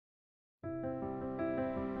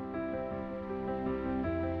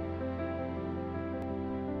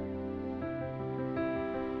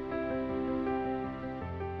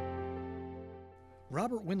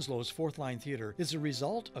Robert Winslow's Fourth Line Theatre is a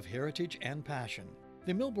result of heritage and passion.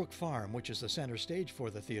 The Millbrook Farm, which is the center stage for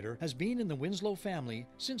the theatre, has been in the Winslow family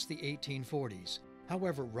since the 1840s.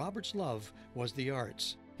 However, Robert's love was the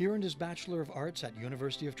arts. He earned his Bachelor of Arts at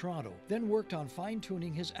University of Toronto, then worked on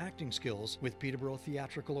fine-tuning his acting skills with Peterborough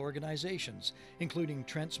theatrical organizations, including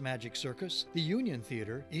Trent's Magic Circus, the Union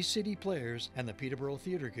Theatre, East City Players, and the Peterborough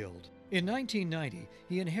Theatre Guild. In 1990,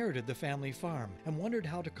 he inherited the family farm and wondered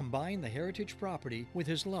how to combine the heritage property with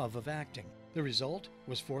his love of acting. The result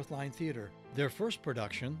was Fourth Line Theatre. Their first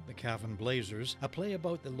production, The Cavan Blazers, a play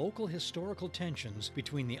about the local historical tensions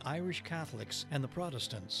between the Irish Catholics and the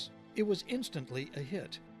Protestants. It was instantly a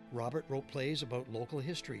hit. Robert wrote plays about local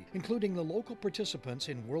history, including the local participants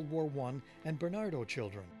in World War I and Bernardo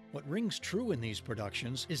children. What rings true in these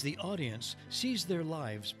productions is the audience sees their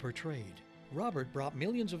lives portrayed. Robert brought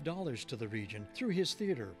millions of dollars to the region through his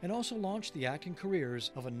theatre and also launched the acting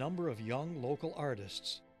careers of a number of young local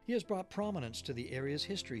artists. He has brought prominence to the area's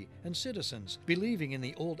history and citizens, believing in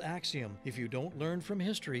the old axiom, if you don't learn from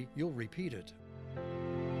history, you'll repeat it.